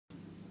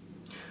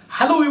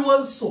Hello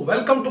viewers,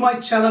 welcome to my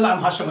channel. I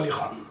am Hasham Ali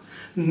Khan.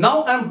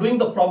 Now I am doing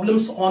the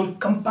problems on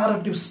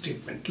comparative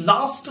statement.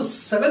 Last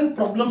 7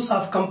 problems I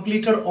have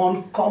completed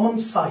on common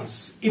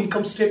size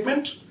income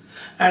statement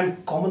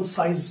and common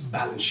size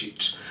balance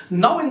sheet.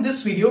 Now in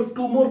this video,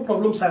 2 more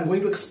problems I am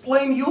going to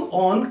explain you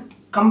on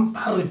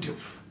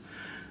comparative.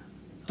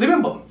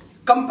 Remember,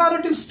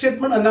 comparative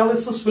statement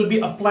analysis will be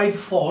applied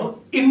for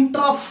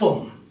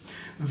intra-firm.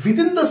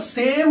 Within the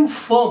same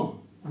firm,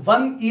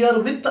 1 year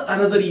with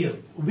another year,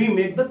 we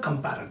make the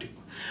comparative.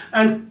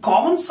 And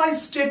common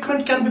size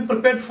statement can be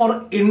prepared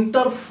for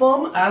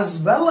inter-firm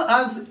as well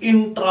as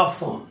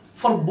intra-firm.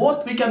 For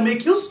both we can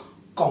make use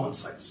common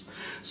size.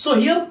 So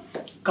here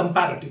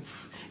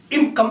comparative.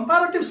 In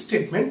comparative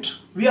statement,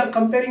 we are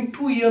comparing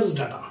 2 years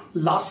data,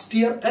 last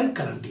year and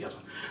current year.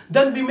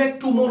 Then we make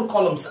 2 more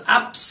columns,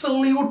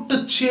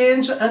 absolute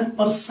change and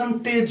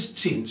percentage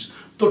change.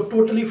 So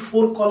totally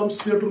 4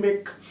 columns we have to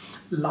make.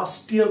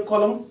 Last year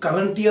column,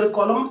 current year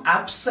column,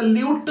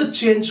 absolute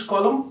change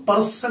column,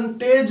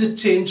 percentage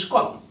change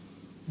column.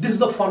 This is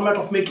the format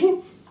of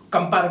making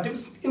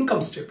comparative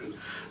income statement.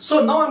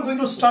 So now I'm going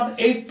to start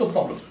 8th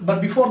problem.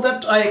 But before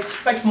that, I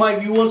expect my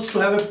viewers to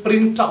have a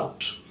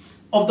printout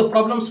of the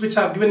problems which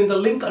I have given in the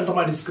link under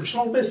my description.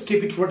 Always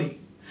keep it ready.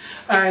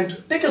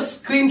 And take a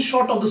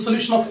screenshot of the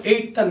solution of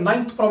 8th and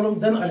 9th problem,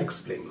 then I'll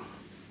explain.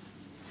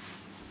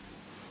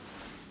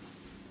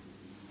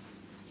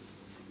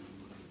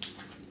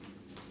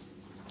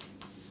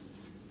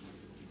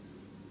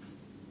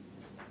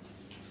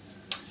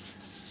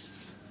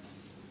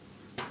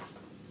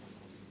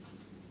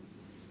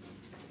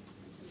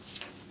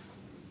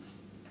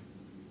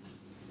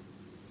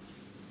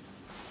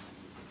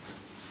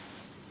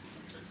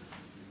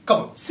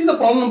 Come on, see the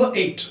problem number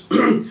 8.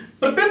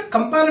 Prepare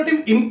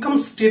comparative income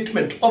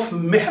statement of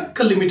Mehak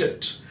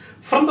Limited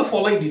from the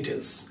following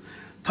details.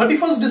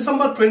 31st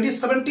December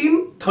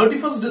 2017,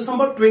 31st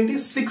December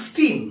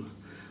 2016.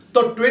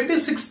 So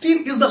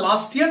 2016 is the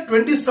last year,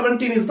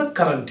 2017 is the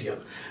current year.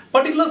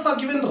 Particulars are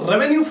given: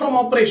 revenue from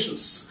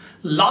operations.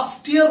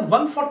 Last year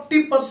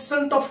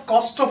 140% of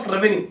cost of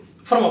revenue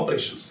from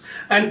operations,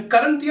 and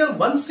current year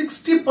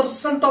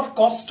 160% of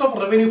cost of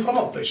revenue from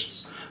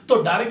operations.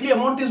 So directly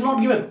amount is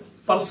not given.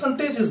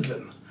 Percentage is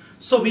given.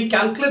 So we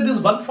calculate this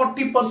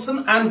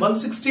 140% and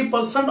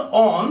 160%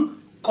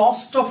 on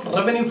cost of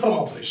revenue from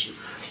operation.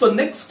 So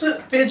next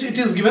page it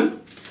is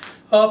given.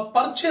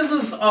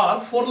 Purchases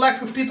are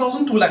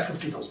 4,50,000,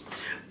 2,50,000.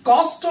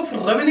 Cost of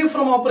revenue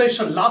from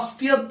operation,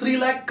 last year 3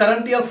 lakh,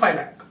 current year 5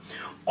 lakh.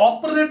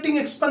 Operating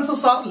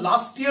expenses are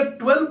last year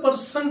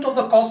 12% of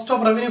the cost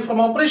of revenue from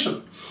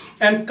operation,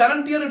 and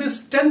current year it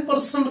is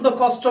 10% of the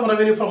cost of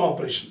revenue from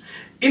operation.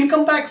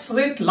 Income tax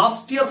rate,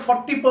 last year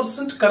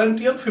 40%, current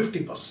year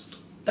 50%.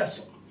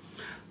 That's all.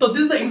 So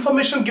this is the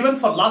information given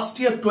for last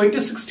year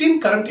 2016,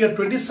 current year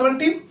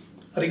 2017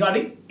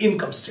 regarding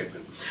income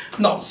statement.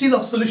 Now see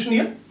the solution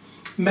here.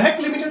 Mehak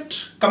Limited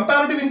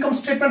comparative income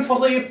statement for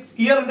the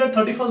year ended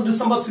 31st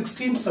December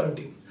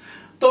 16-17.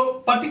 So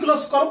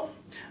particulars column,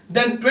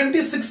 then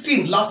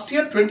 2016 last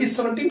year,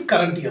 2017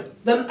 current year,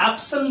 then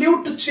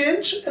absolute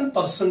change and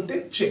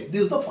percentage change.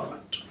 This is the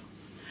format.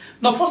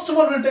 Now first of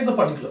all we will take the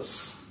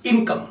particulars.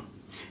 Income.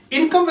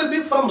 Income will be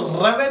from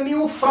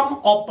revenue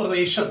from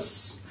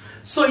operations.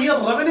 So here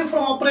revenue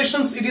from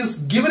operations, it is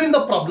given in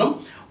the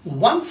problem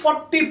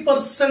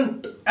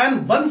 140%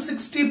 and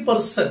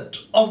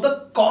 160% of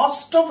the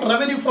cost of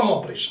revenue from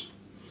operation.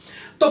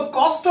 The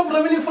cost of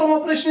revenue from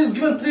operation is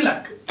given 3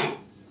 lakh.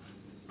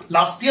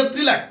 Last year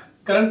 3 lakh,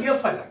 current year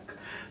 5 lakh.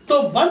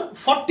 So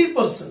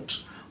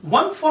 140%.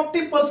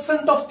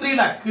 140% of 3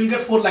 lakh, you will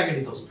get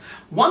 4,80,000.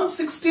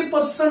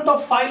 160%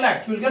 of 5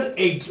 lakh, you will get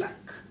 8 lakh.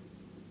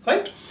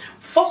 Right?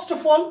 First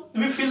of all,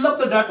 we fill up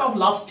the data of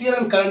last year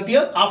and current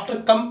year. After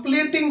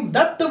completing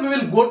that, we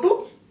will go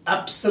to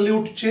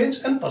absolute change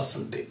and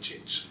percentage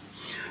change.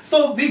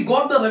 So we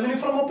got the revenue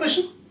from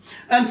operation,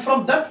 and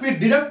from that we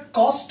deduct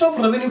cost of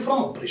revenue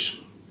from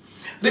operation.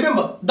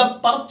 Remember, the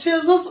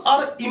purchases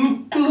are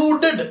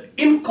included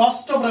in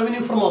cost of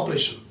revenue from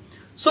operation.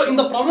 So in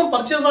the problem,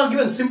 purchases are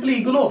given, simply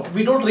ignore.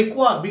 We don't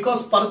require,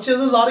 because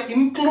purchases are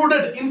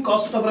included in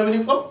cost of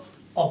revenue from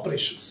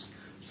operations.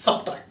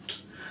 Subtract.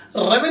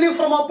 Revenue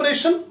from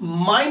operation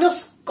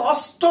minus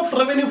cost of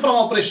revenue from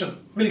operation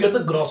will get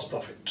the gross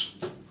profit.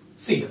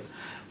 See here,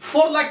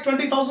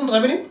 4,20,000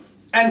 revenue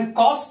and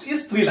cost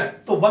is 3 lakh.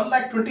 So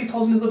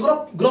 1,20,000 is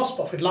the gross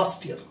profit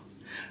last year.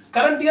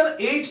 Current year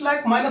 8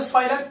 lakh minus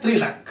 5 lakh, 3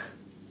 lakh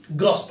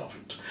gross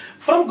profit.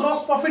 From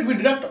gross profit we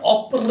deduct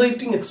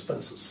operating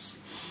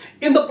expenses.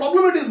 In the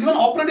problem it is given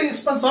operating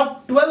expenses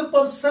are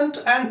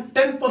 12% and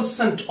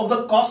 10% of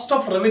the cost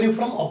of revenue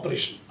from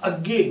operation.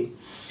 Again,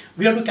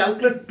 we have to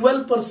calculate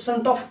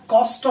 12% of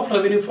cost of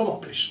revenue from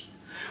operation.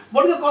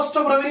 What is the cost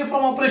of revenue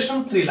from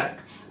operation? 3 lakh.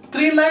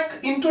 3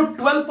 lakh into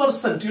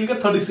 12%, you will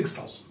get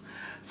 36,000.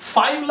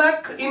 5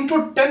 lakh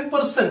into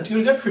 10%, you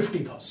will get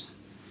 50,000.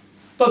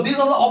 So these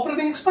are the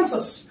operating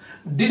expenses.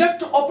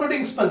 Deduct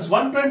operating expense,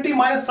 120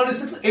 minus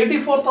 36,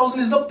 84,000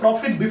 is the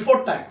profit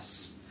before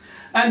tax.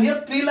 And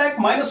here 3 lakh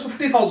minus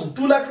 50,000.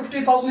 2 lakh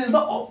 50,000 is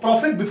the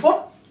profit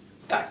before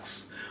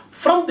tax.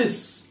 From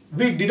this,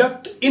 we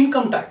deduct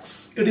income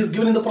tax. It is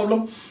given in the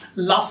problem.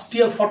 Last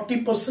year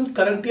 40%,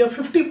 current year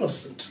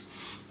 50%.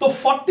 So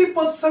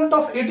 40%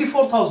 of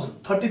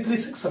 84,000,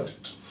 33,600.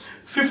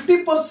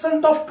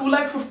 50% of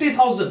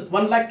 2,50,000,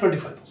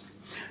 1,25,000.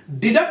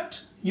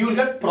 Deduct, you will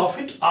get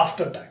profit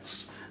after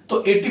tax.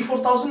 So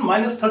 84,000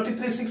 minus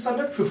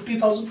 33,600,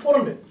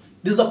 50,400.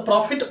 This is the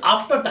profit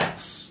after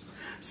tax.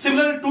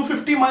 Similarly,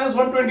 250 minus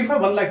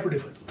 125,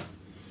 1,25,000.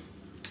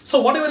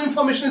 So whatever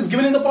information is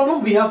given in the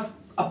problem, we have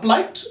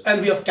applied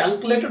and we have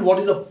calculated what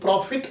is the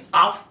profit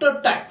after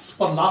tax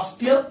for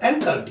last year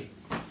and current year.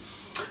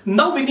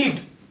 Now we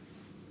need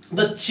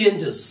the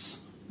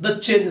changes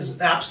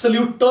in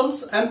absolute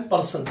terms and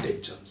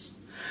percentage terms.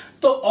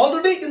 So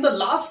already in the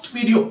last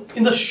video,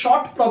 in the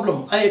short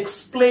problem, I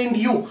explained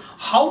you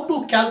how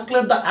to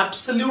calculate the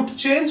absolute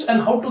change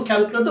and how to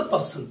calculate the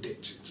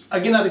percentage change.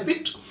 Again I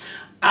repeat,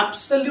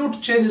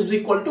 absolute change is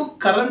equal to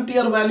current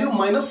year value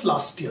minus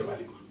last year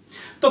value.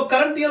 So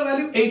current year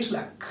value 8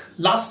 lakh,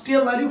 last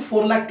year value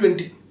 4 lakh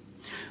 20.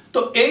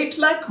 So 8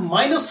 lakh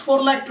minus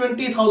 4 lakh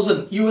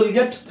 20,000, you will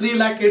get 3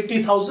 lakh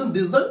 80,000.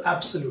 This is the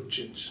absolute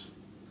change.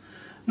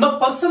 Now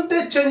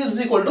percentage change is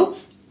equal to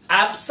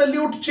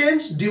absolute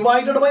change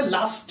divided by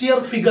last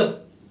year figure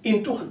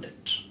into 100.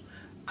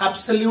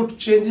 Absolute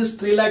change is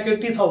 3 lakh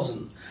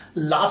 80,000.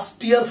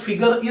 Last year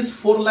figure is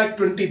 4 lakh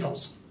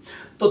 20,000.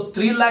 So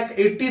 3 lakh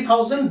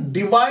 80,000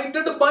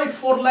 divided by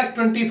 4 lakh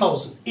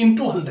 20,000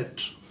 into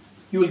 100.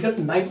 You will get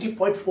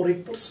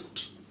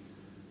 90.48%.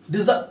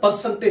 This is the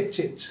percentage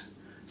change.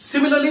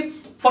 Similarly,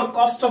 for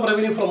cost of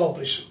revenue from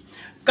operation.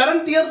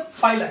 Current year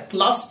 5 lakh,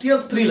 last year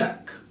 3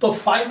 lakh. So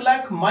 5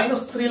 lakh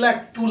minus 3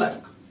 lakh, 2 lakh.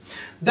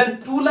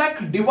 Then 2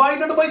 lakh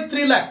divided by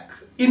 3 lakh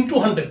into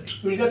 100.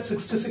 You will get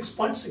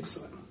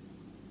 66.67.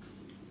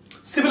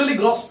 Similarly,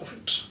 gross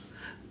profit.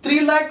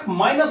 3 lakh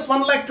minus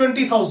 1 lakh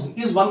 20,000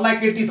 is 1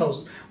 lakh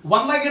 80,000.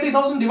 1 lakh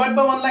 80,000 divided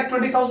by 1 lakh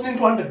 20,000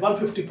 into 100,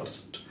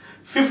 150%.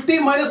 50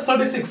 minus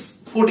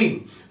 36,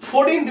 14.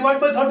 14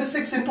 divided by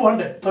 36 into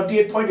 100,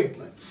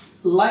 38.89.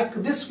 Like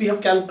this, we have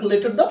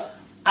calculated the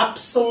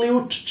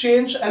absolute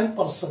change and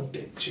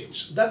percentage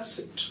change. That's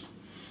it.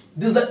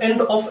 This is the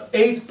end of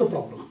 8th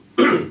problem.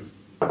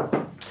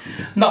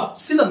 Now,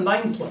 see the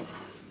 9th one.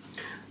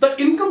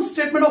 The income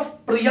statement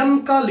of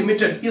Priyanka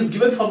Limited is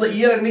given for the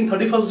year ending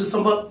 31st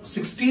December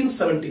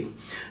 16-17.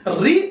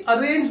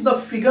 Rearrange the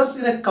figures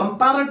in a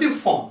comparative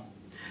form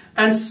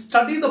and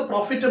study the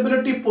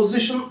profitability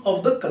position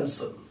of the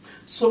concern.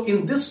 So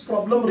in this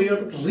problem, we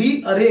have to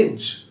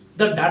rearrange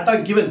the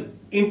data given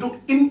into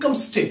income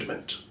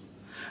statement,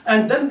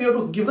 and then we have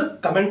to give the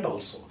comment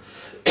also.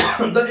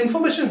 The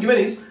information given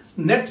is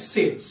net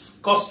sales,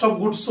 cost of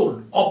goods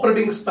sold,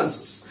 operating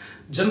expenses,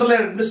 general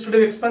and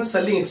administrative expense,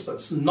 selling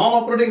expense,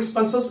 non-operating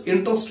expenses,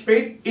 interest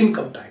paid,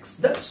 income tax.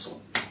 That's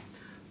all.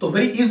 So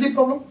very easy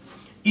problem.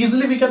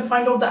 Easily we can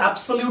find out the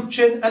absolute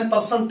change and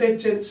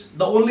percentage change.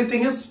 The only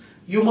thing is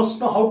you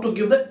must know how to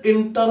give the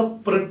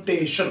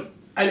interpretation.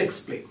 I'll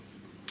explain.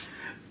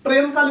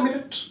 Priyanka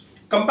Limited,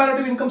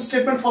 comparative income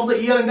statement for the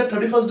year ended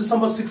 31st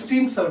December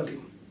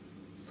 16-17.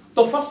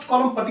 The first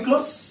column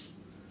particulars,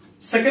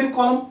 second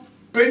column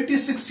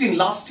 2016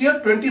 last year,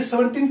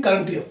 2017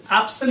 current year,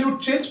 absolute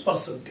change,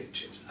 percentage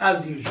change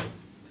as usual.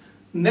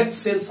 Net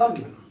sales are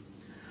given.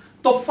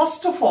 So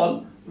first of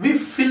all, we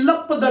fill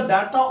up the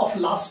data of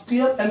last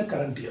year and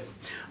current year.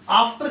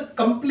 After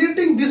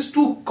completing these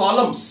two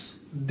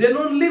columns, then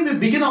only we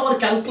begin our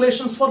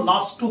calculations for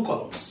last two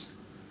columns.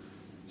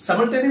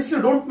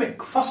 Simultaneously don't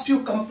make. First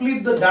you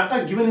complete the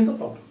data given in the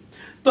problem.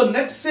 So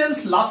net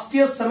sales last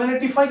year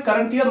 785,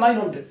 current year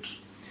 900.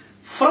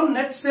 From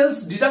net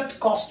sales deduct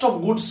cost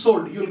of goods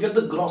sold, you will get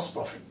the gross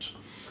profit.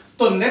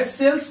 So net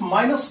sales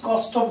minus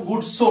cost of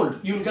goods sold,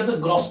 you will get the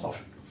gross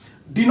profit.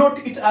 Denote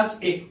it as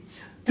A.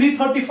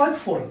 335,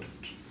 400.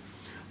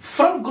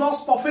 From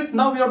gross profit,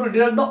 now we have to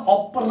deduct the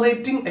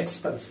operating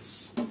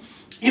expenses.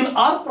 In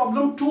our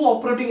problem, two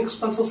operating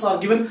expenses are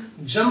given: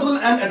 general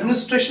and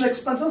administration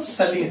expenses,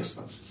 selling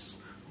expenses.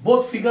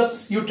 Both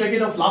figures you take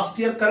it of last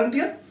year, current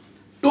year.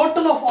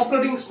 Total of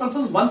operating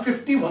expenses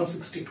 150,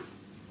 162.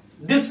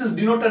 This is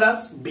denoted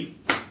as B.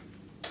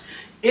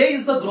 A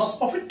is the gross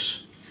profit,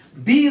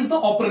 B is the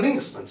operating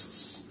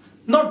expenses.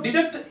 Now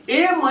deduct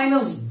A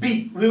minus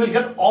B, we will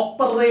get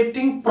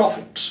operating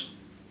profit.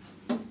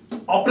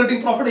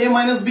 Operating profit A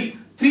minus B,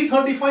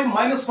 335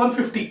 minus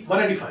 150,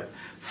 185.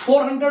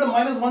 400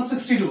 minus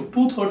 162,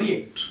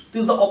 238.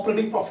 This is the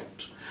operating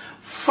profit.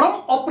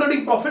 From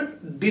operating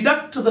profit,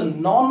 deduct the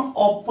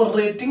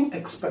non-operating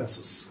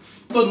expenses.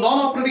 So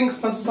non-operating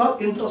expenses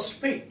are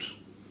interest paid.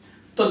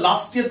 So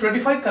last year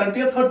 25, current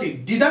year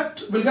 30.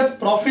 Deduct, will get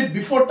profit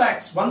before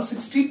tax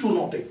 160,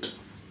 208.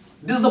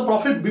 This is the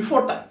profit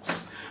before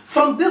tax.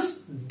 From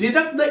this,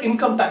 deduct the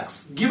income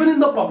tax given in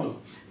the problem.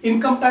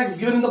 Income tax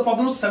given in the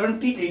problem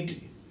 70,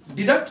 80.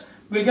 Deduct,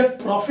 will get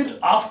profit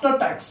after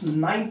tax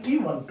 90,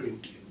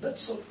 120.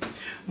 That's all.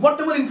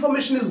 Whatever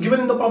information is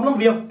given in the problem,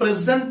 we have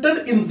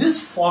presented in this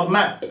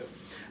format.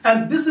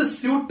 and this is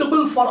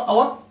suitable for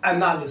our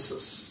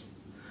analysis.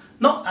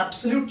 Now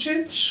absolute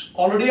change,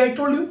 already I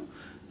told you,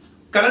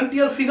 current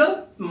year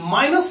figure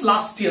minus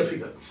last year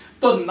figure.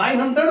 So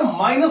 900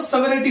 minus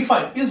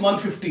 785 is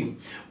 115.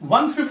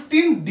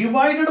 115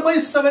 divided by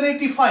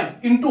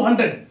 785 into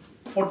 100,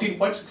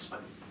 14.65.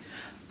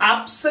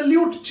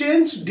 Absolute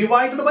change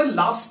divided by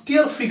last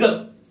year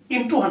figure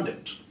into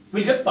 100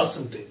 will get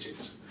percentage change.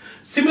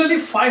 Similarly,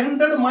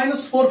 500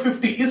 minus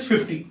 450 is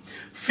 50.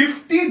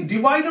 50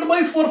 divided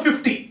by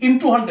 450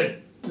 into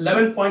 100,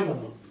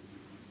 11.11.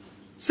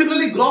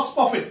 Similarly, gross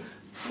profit,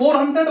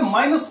 400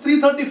 minus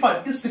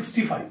 335 is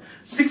 65.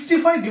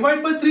 65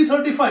 divided by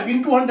 335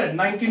 into 100,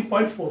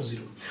 19.40.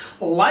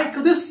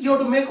 Like this, you have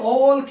to make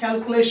all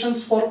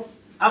calculations for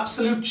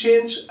absolute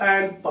change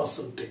and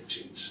percentage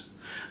change.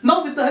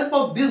 Now, with the help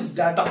of this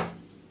data,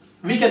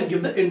 we can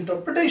give the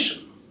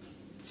interpretation.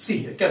 See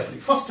here carefully.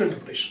 First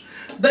interpretation.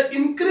 The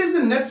increase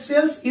in net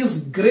sales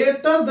is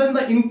greater than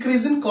the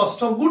increase in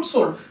cost of goods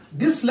sold.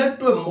 This led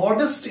to a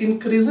modest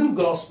increase in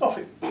gross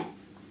profit.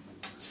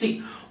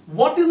 See,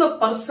 what is the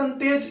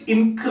percentage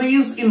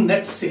increase in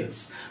net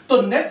sales?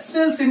 So net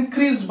sales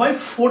increased by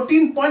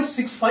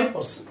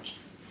 14.65%.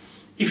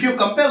 If you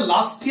compare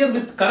last year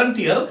with current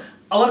year,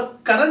 our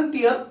current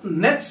year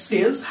net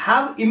sales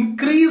have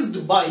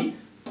increased by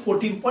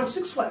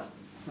 14.65.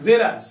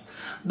 Whereas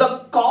the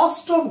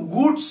cost of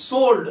goods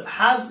sold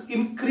has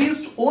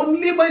increased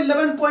only by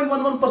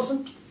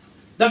 11.11%.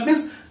 That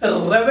means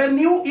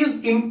revenue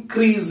is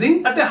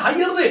increasing at a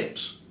higher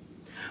rate.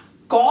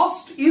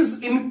 Cost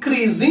is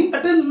increasing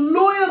at a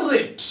lower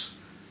rate,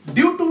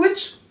 due to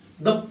which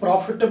the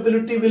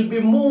profitability will be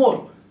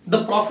more.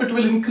 The profit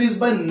will increase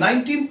by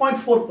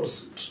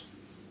 19.4%.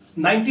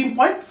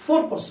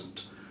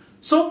 19.4%.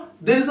 So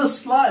there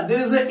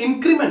is an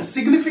increment,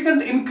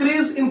 significant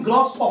increase in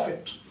gross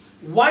profit.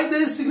 Why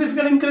there is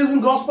significant increase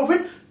in gross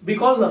profit?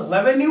 Because the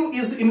revenue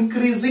is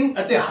increasing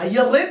at a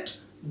higher rate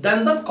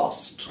than the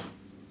cost.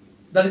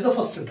 That is the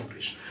first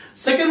interpretation.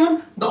 Second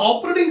one, the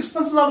operating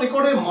expenses have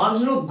recorded a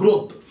marginal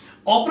growth.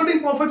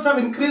 Operating profits have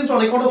increased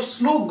on account of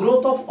slow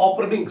growth of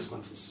operating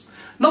expenses.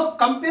 Now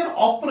compare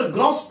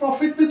gross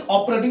profit with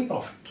operating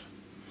profit.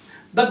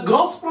 The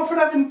gross profit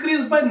have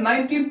increased by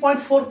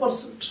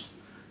 19.4%,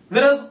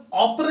 whereas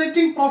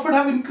operating profit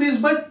have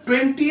increased by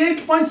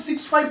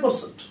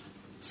 28.65%.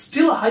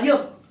 Still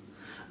higher.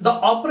 The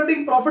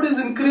operating profit is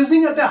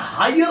increasing at a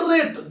higher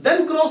rate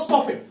than gross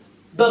profit.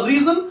 The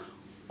reason?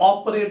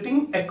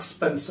 Operating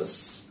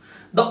expenses.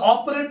 The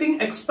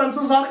operating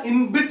expenses are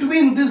in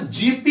between this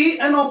GP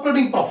and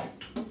operating profit.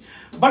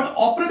 But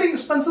operating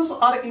expenses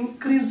are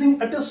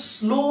increasing at a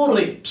slow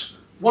rate.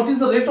 What is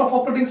the rate of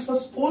operating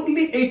expenses?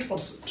 Only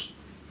 8%.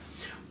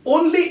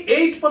 Only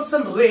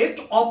 8% rate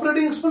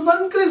operating expenses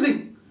are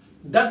increasing.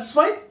 That's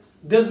why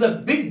there's a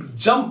big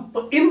jump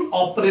in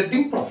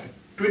operating profit.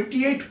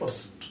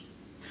 28%.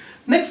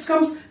 Next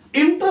comes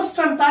interest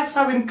and tax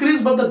have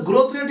increased, but the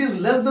growth rate is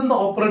less than the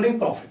operating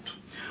profit.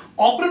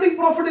 Operating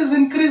profit is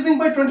increasing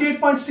by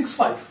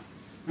 28.65,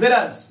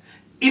 whereas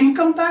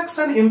income tax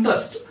and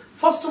interest,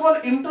 first of all,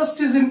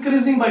 interest is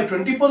increasing by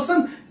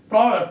 20%,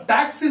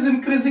 tax is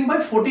increasing by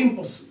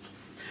 14%.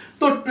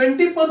 So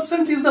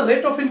 20% is the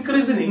rate of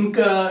increase in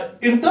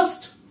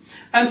interest,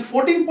 and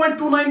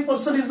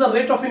 14.29% is the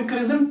rate of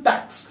increase in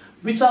tax,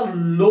 which are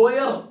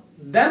lower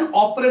than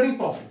operating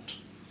profit.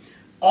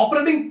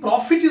 Operating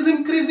profit is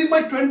increasing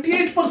by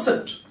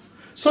 28%.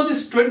 So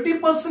this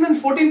 20%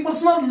 and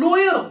 14% are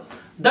lower.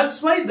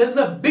 That's why there is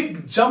a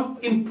big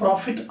jump in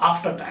profit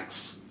after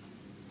tax.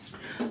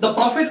 The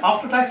profit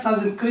after tax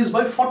has increased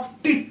by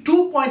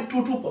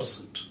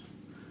 42.22%.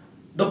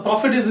 The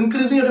profit is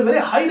increasing at a very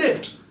high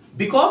rate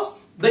because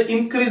the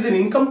increase in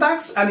income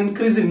tax and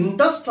increase in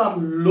interest are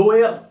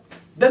lower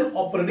than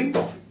operating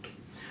profit.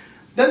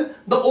 Then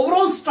the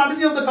overall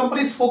strategy of the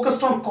company is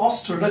focused on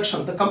cost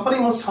reduction. The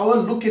company must,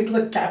 however, look into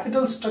the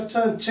capital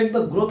structure and check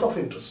the growth of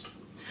interest.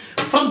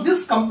 From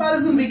this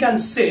comparison, we can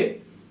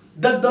say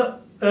that the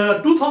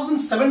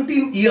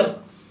 2017 year,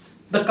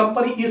 the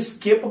company is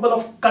capable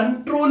of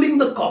controlling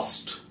the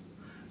cost.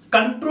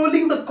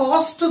 Controlling the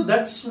cost,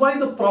 that's why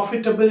the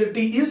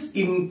profitability is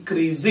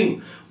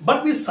increasing.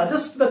 But we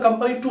suggest the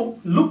company to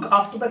look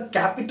after the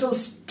capital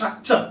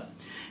structure.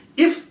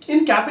 If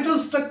in capital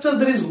structure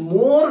there is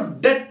more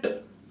debt,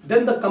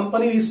 then the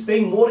company is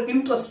paying more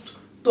interest.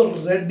 To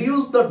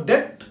reduce the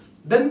debt,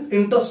 then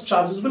interest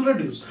charges will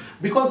reduce.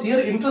 Because here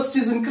interest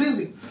is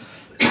increasing.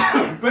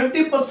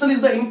 20%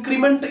 is the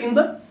increment in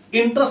the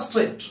interest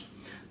rate.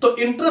 So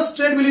interest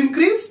rate will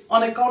increase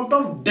on account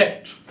of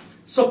debt.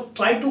 So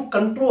try to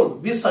control.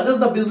 We suggest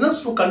the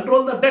business to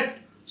control the debt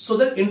so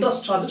that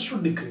interest charges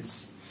should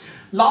decrease.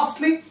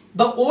 Lastly,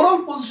 the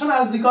overall position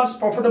as regards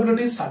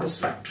profitability is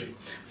satisfactory.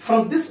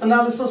 From this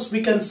analysis,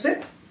 we can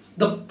say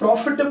the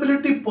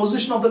profitability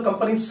position of the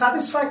company is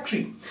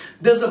satisfactory.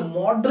 There's a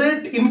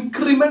moderate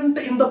increment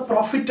in the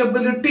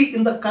profitability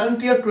in the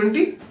current year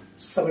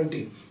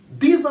 2017.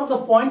 These are the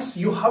points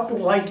you have to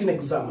write in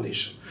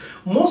examination.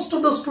 Most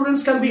of the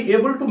students can be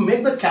able to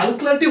make the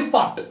calculative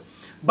part,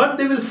 but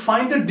they will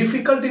find it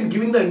difficult in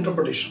giving the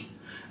interpretation.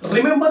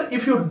 Remember,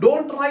 if you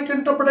don't write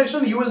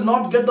interpretation, you will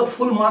not get the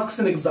full marks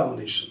in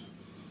examination.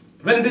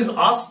 When it is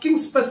asking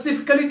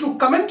specifically to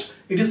comment,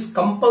 it is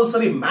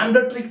compulsory,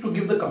 mandatory to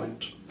give the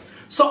comment.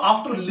 So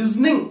after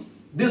listening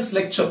this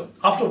lecture,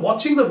 after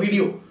watching the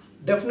video,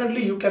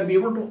 definitely you can be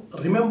able to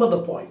remember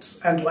the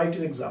points and write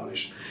in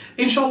examination.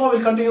 Inshallah,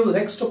 we'll continue the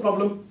next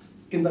problem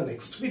in the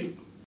next video.